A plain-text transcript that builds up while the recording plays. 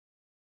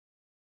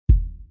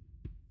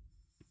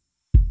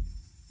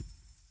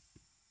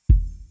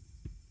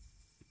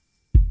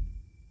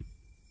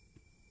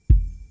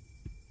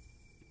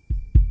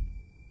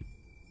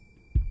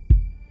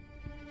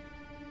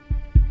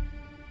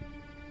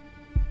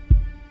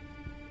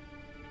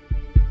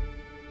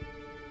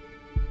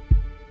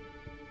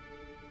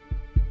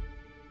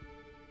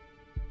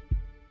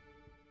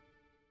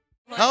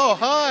Oh,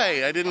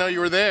 hi! I didn't know you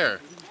were there.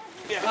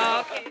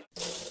 Oh, okay.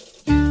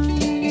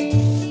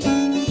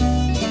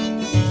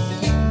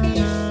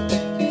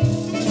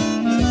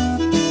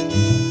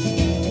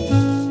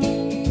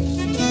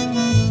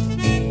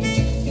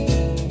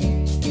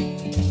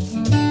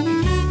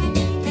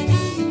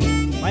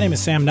 My name is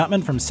Sam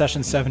Nuttmann from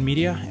Session 7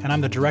 Media, and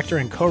I'm the director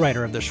and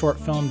co-writer of the short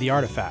film The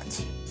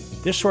Artifact.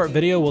 This short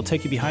video will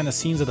take you behind the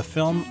scenes of the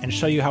film and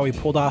show you how we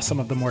pulled off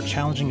some of the more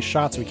challenging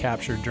shots we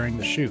captured during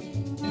the shoot.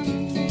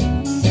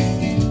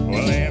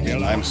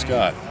 I'm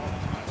Scott,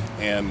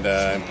 and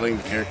I'm playing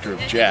the character of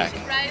Jack,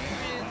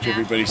 which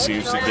everybody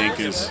seems to think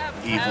is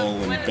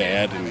evil and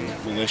bad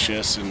and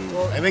malicious, and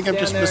I think I'm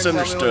just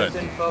misunderstood.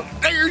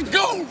 There's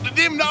gold to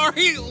dim our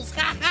heels!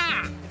 Ha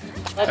ha!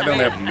 I don't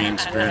have a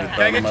mean-spirited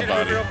bone in my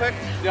body.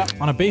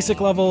 On a basic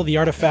level, The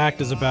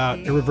Artifact is about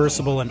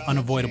irreversible and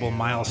unavoidable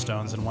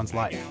milestones in one's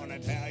life.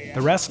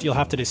 The rest you'll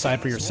have to decide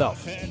for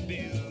yourself.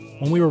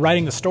 When we were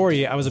writing the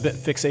story, I was a bit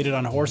fixated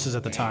on horses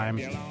at the time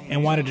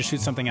and wanted to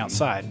shoot something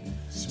outside.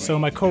 So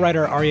my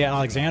co-writer Aria,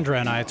 Alexandra,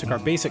 and I took our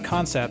basic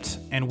concept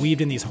and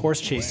weaved in these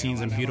horse chase scenes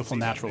in beautiful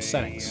natural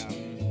settings.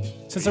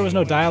 Since there was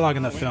no dialogue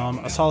in the film,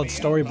 a solid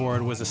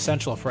storyboard was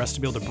essential for us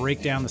to be able to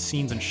break down the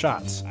scenes and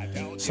shots.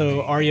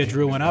 So Aria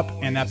drew one up,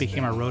 and that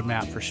became our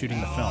roadmap for shooting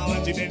the film.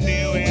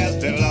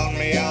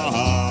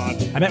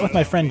 I met with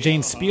my friend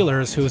Jane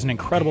Speelers, who is an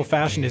incredible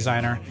fashion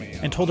designer,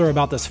 and told her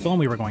about this film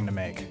we were going to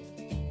make.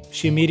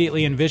 She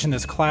immediately envisioned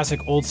this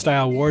classic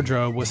old-style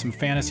wardrobe with some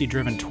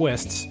fantasy-driven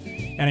twists,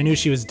 and I knew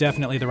she was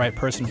definitely the right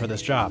person for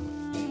this job.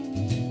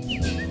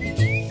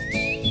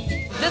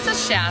 This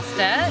is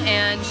Shasta,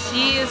 and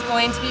she is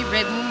going to be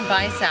ridden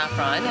by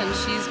Saffron, and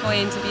she's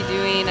going to be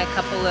doing a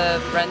couple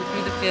of run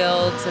through the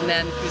fields and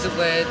then through the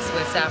woods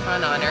with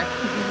Saffron on her.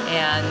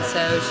 And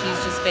so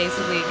she's just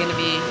basically going to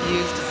be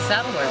used as a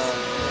saddle horse,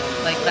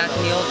 like back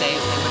in the old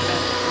days they would have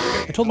been.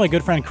 I told my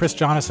good friend Chris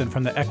Jonathan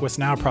from the Equus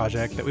Now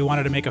project that we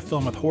wanted to make a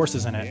film with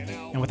horses in it,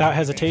 and without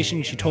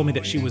hesitation, she told me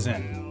that she was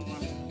in.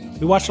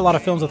 We watched a lot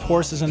of films with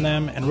horses in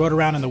them and rode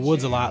around in the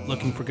woods a lot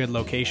looking for good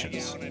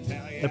locations.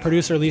 The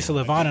producer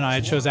LeVan and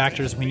I chose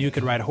actors we knew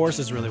could ride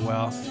horses really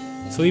well,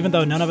 so even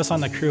though none of us on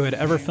the crew had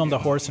ever filmed a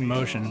horse in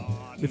motion,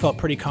 we felt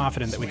pretty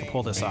confident that we could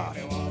pull this off.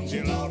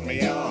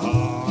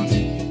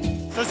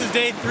 This is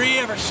day 3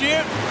 of our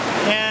shoot,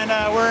 and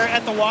we're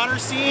at the water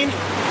scene.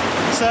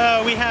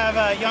 So we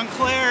have young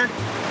Claire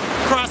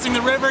crossing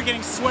the river,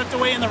 getting swept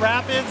away in the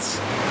rapids.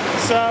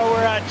 So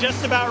we're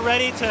just about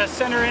ready to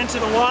send her into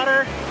the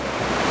water.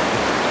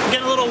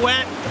 Getting a little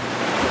wet.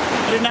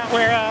 I did not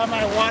wear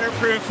my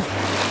waterproof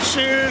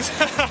shoes,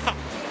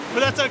 but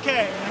that's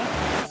okay. You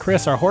know?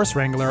 Chris, our horse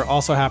wrangler,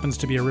 also happens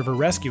to be a river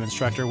rescue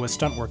instructor with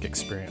stunt work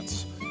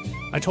experience.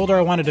 I told her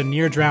I wanted to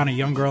near drown a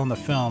young girl in the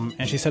film,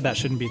 and she said that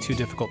shouldn't be too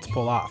difficult to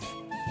pull off.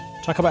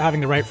 Talk about having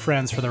the right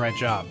friends for the right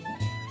job.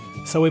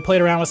 So we played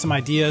around with some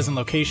ideas and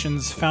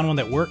locations, found one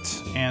that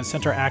worked, and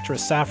sent our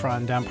actress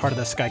Saffron down part of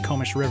the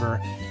Skycomish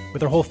River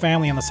with her whole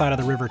family on the side of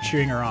the river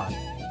cheering her on.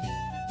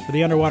 For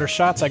the underwater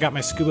shots, I got my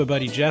scuba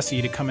buddy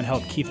Jesse to come and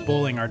help Keith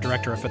Bolling, our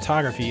director of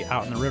photography,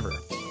 out in the river.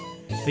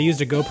 They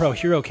used a GoPro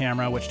Hero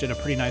camera, which did a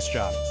pretty nice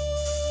job.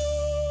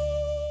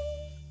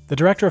 The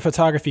director of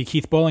photography,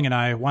 Keith Bolling, and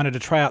I wanted to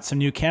try out some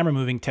new camera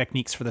moving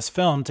techniques for this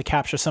film to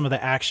capture some of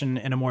the action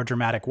in a more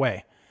dramatic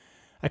way.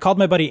 I called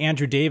my buddy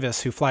Andrew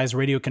Davis, who flies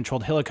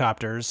radio-controlled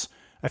helicopters.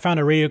 I found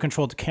a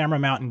radio-controlled camera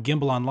mount and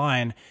gimbal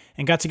online,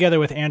 and got together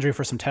with Andrew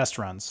for some test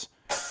runs.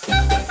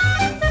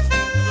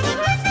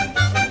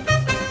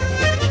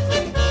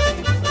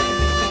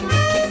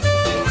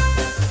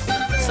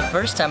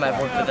 First time I've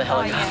worked with a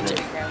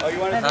helicopter. I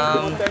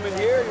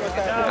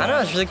don't know,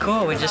 it's really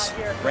cool. We just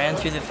ran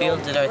through the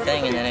field, did our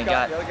thing, and then it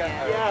got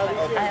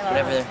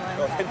whatever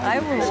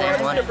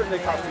Sam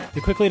wanted.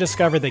 We quickly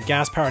discovered that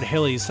gas-powered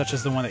helis, such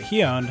as the one that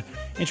he owned,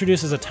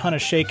 introduces a ton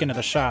of shake into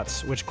the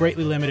shots, which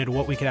greatly limited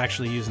what we could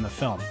actually use in the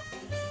film.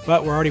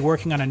 But we're already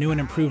working on a new and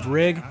improved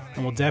rig,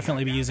 and we'll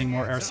definitely be using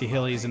more RC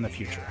helis in the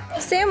future.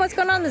 Sam, what's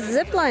going on with the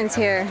zip lines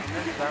here?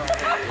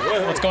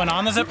 What's going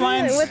on the zip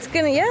lines? What's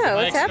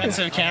happening?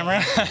 Expensive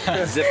camera.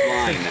 Zip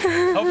line.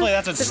 Hopefully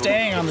that's what's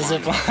staying on the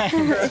zip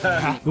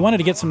line. We wanted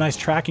to get some nice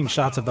tracking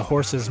shots of the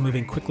horses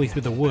moving quickly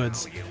through the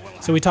woods,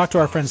 so we talked to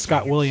our friend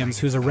Scott Williams,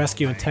 who's a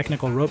rescue and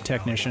technical rope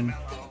technician,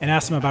 and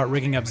asked him about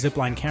rigging up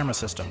zipline camera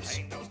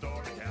systems.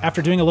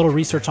 After doing a little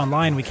research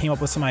online, we came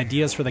up with some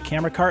ideas for the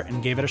camera cart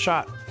and gave it a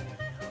shot.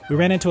 We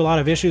ran into a lot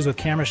of issues with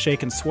camera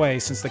shake and sway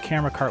since the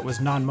camera cart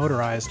was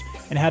non-motorized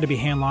and had to be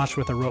hand-launched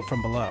with a rope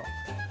from below.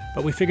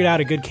 But we figured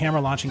out a good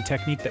camera launching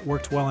technique that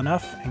worked well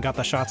enough and got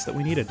the shots that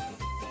we needed.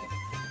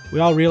 We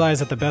all realized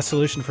that the best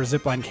solution for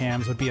zipline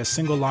cams would be a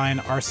single-line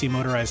RC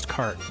motorized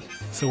cart,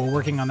 so we're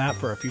working on that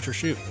for a future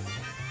shoot.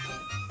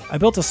 I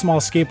built a small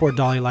skateboard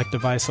dolly-like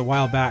device a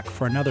while back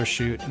for another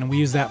shoot, and we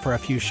used that for a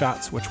few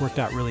shots, which worked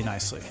out really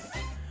nicely.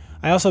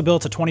 I also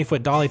built a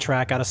 20-foot dolly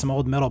track out of some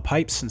old metal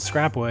pipes and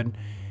scrap wood,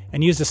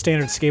 and used a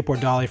standard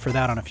skateboard dolly for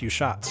that on a few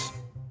shots.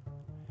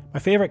 My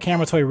favorite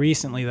camera toy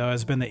recently, though,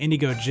 has been the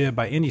Indigo Jib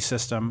by Indie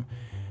System.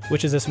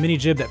 which is this mini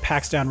jib that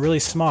packs down really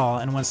small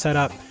and when set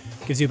up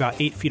gives you about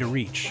 8 feet of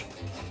reach.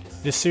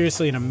 It is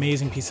seriously an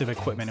amazing piece of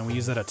equipment and we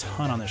use that a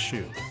ton on the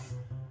shoot.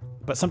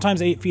 But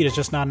sometimes 8 feet is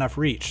just not enough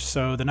reach,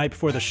 so the night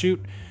before the shoot,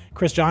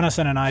 Chris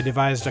Jonathan and I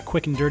devised a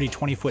quick and dirty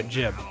 20-foot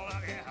jib.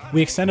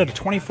 We extended a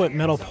 20-foot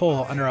metal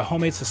pole under a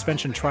homemade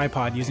suspension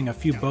tripod using a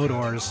few boat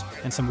oars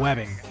and some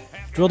webbing,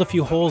 drilled a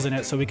few holes in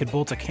it so we could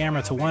bolt a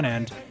camera to one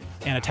end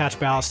and attach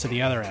ballast to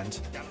the other end,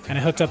 and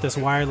I hooked up this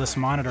wireless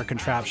monitor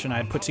contraption I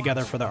had put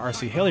together for the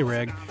RC heli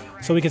rig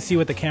so we could see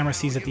what the camera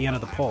sees at the end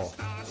of the pole.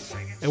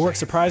 It worked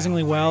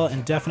surprisingly well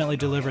and definitely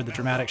delivered the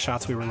dramatic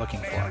shots we were looking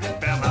for.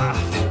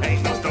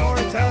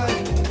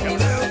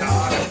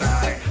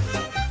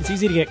 It's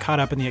easy to get caught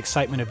up in the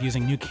excitement of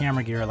using new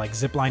camera gear like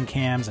zipline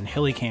cams and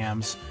heli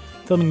cams,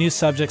 filming new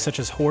subjects such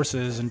as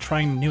horses, and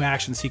trying new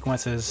action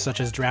sequences such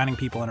as drowning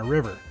people in a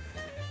river.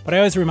 But I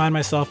always remind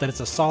myself that it's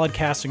a solid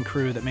cast and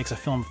crew that makes a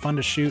film fun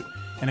to shoot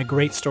and a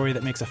great story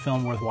that makes a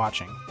film worth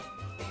watching.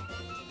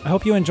 I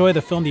hope you enjoy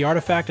the film The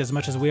Artifact as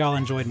much as we all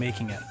enjoyed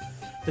making it.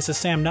 This is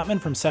Sam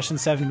Nuttmann from Session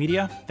 7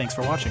 Media. Thanks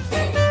for watching.